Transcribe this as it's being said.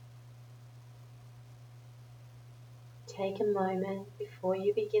Take a moment before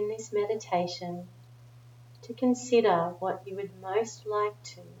you begin this meditation to consider what you would most like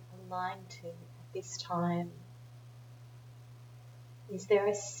to align to at this time. Is there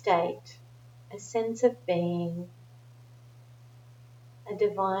a state, a sense of being, a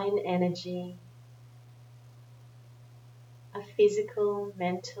divine energy, a physical,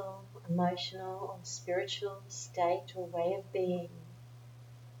 mental, emotional, or spiritual state or way of being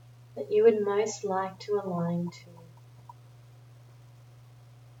that you would most like to align to?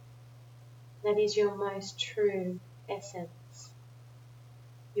 That is your most true essence,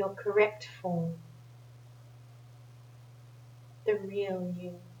 your correct form, the real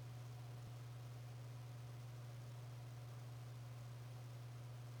you.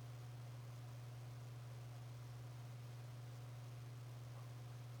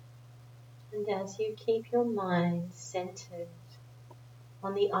 And as you keep your mind centered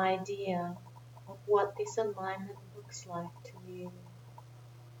on the idea of what this alignment looks like to you,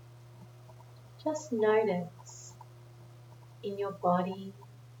 just notice in your body,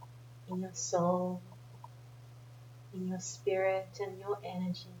 in your soul, in your spirit and your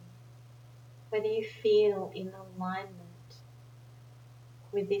energy, whether you feel in alignment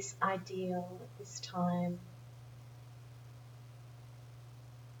with this ideal at this time.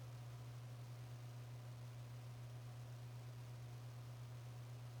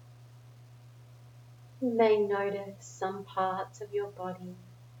 You may notice some parts of your body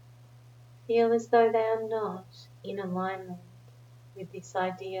feel as though they are not in alignment with this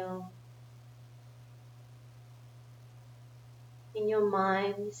ideal. In your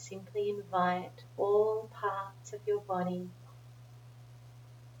mind, simply invite all parts of your body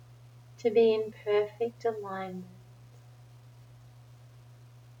to be in perfect alignment.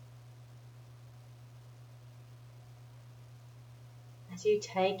 As you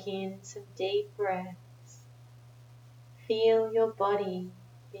take in some deep breaths, feel your body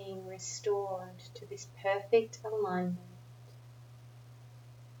being restored to this perfect alignment.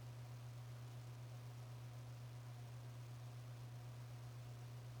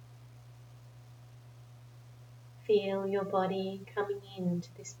 Feel your body coming into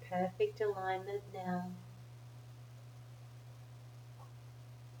this perfect alignment now.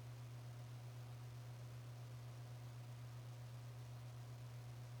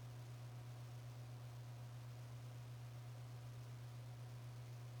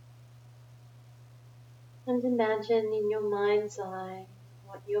 And imagine in your mind's eye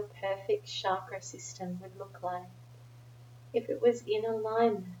what your perfect chakra system would look like if it was in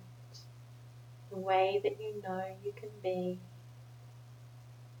alignment, the way that you know you can be.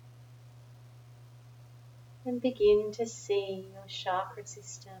 And begin to see your chakra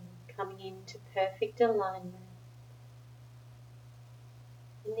system coming into perfect alignment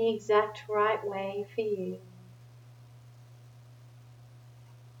in the exact right way for you.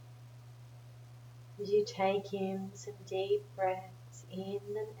 As you take in some deep breaths in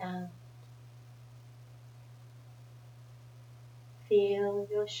and out, feel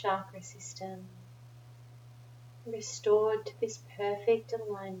your chakra system restored to this perfect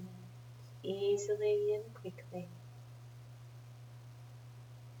alignment easily and quickly.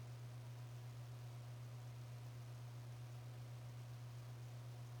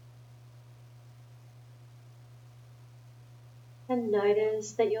 And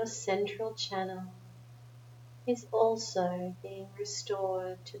notice that your central channel is also being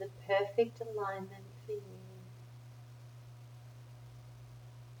restored to the perfect alignment for you.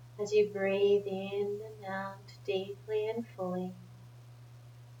 As you breathe in and out deeply and fully,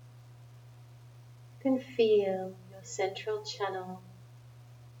 you can feel your central channel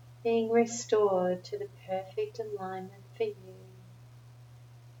being restored to the perfect alignment for you.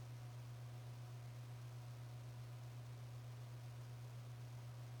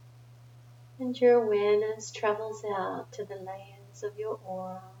 And your awareness travels out to the layers of your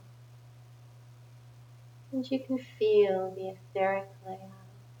aura, and you can feel the etheric layer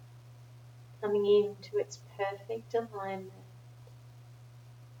coming into its perfect alignment,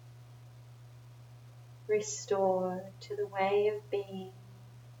 restored to the way of being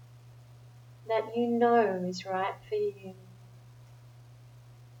that you know is right for you.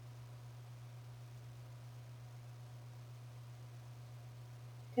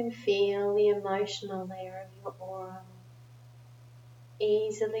 You can feel the emotional layer of your aura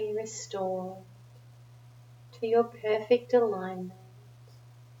easily restored to your perfect alignment.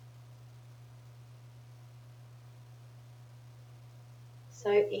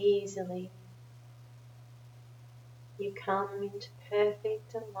 So easily you come into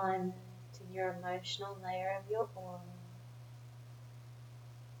perfect alignment in your emotional layer of your aura.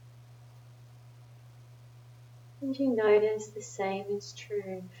 And you notice the same is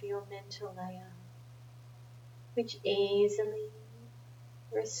true for your mental layer, which easily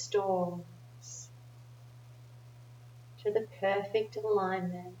restores to the perfect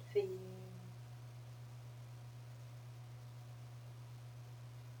alignment for you.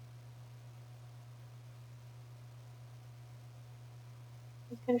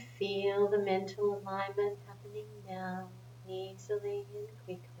 You can feel the mental alignment happening now, easily and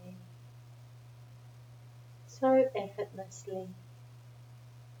quickly, so effortlessly.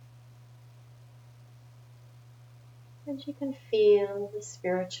 And you can feel the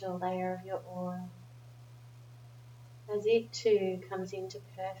spiritual layer of your aura as it too comes into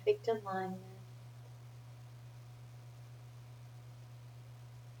perfect alignment.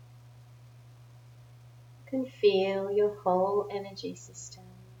 You can feel your whole energy system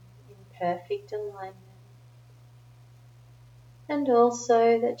in perfect alignment, and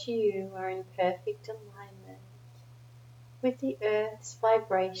also that you are in perfect alignment with the earth's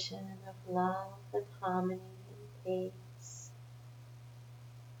vibration of love and harmony and peace.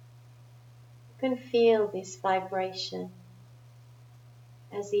 You can feel this vibration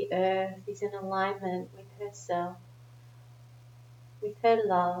as the earth is in alignment with herself, with her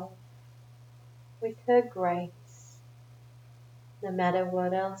love, with her grace. No matter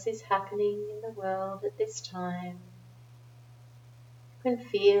what else is happening in the world at this time, you can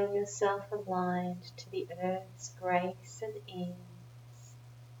feel yourself aligned to the earth's grace and ease,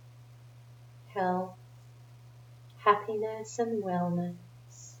 health, happiness and wellness.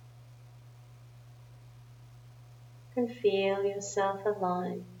 You can feel yourself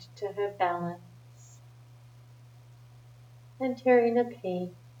aligned to her balance and her inner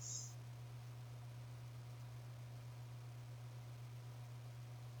peace.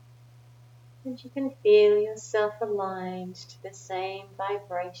 And you can feel yourself aligned to the same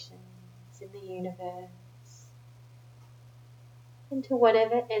vibrations in the universe and to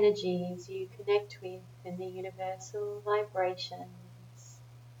whatever energies you connect with in the universal vibrations.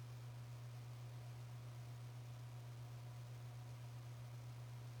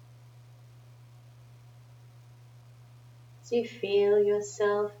 As you feel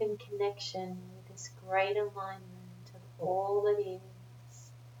yourself in connection with this great alignment of all that is,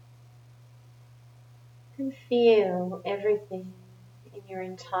 you can feel everything in your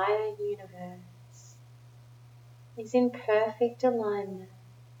entire universe is in perfect alignment.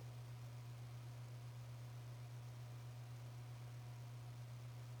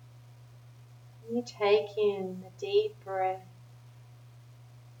 You take in a deep breath,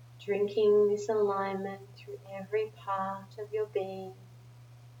 drinking this alignment through every part of your being,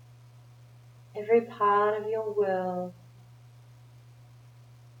 every part of your world,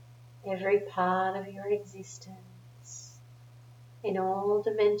 every part of your existence, in all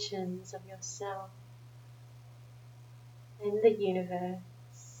dimensions of yourself and the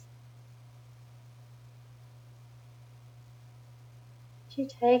universe. You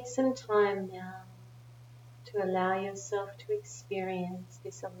take some time now to allow yourself to experience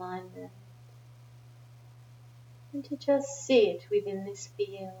this alignment and to just sit within this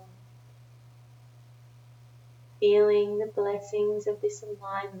field, feeling the blessings of this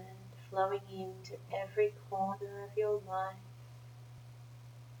alignment flowing into every corner of your life.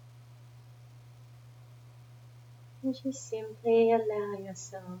 And you simply allow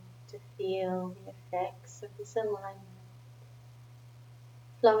yourself to feel the effects of this alignment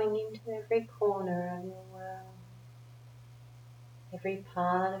flowing into every corner of your world, every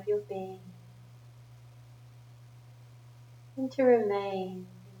part of your being, and to remain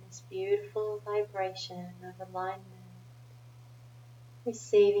in this beautiful vibration of alignment,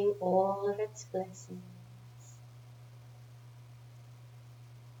 receiving all of its blessings.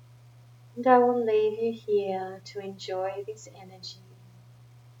 And I will leave you here to enjoy this energy.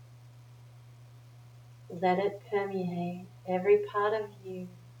 Let it permeate every part of you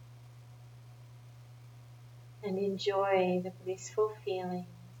and enjoy the blissful feelings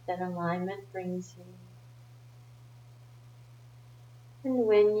that alignment brings you. And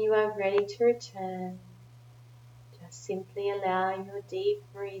when you are ready to return, just simply allow your deep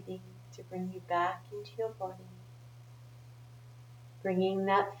breathing to bring you back into your body, bringing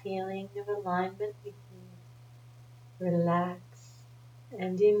that feeling of alignment with you. Relax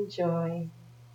and enjoy.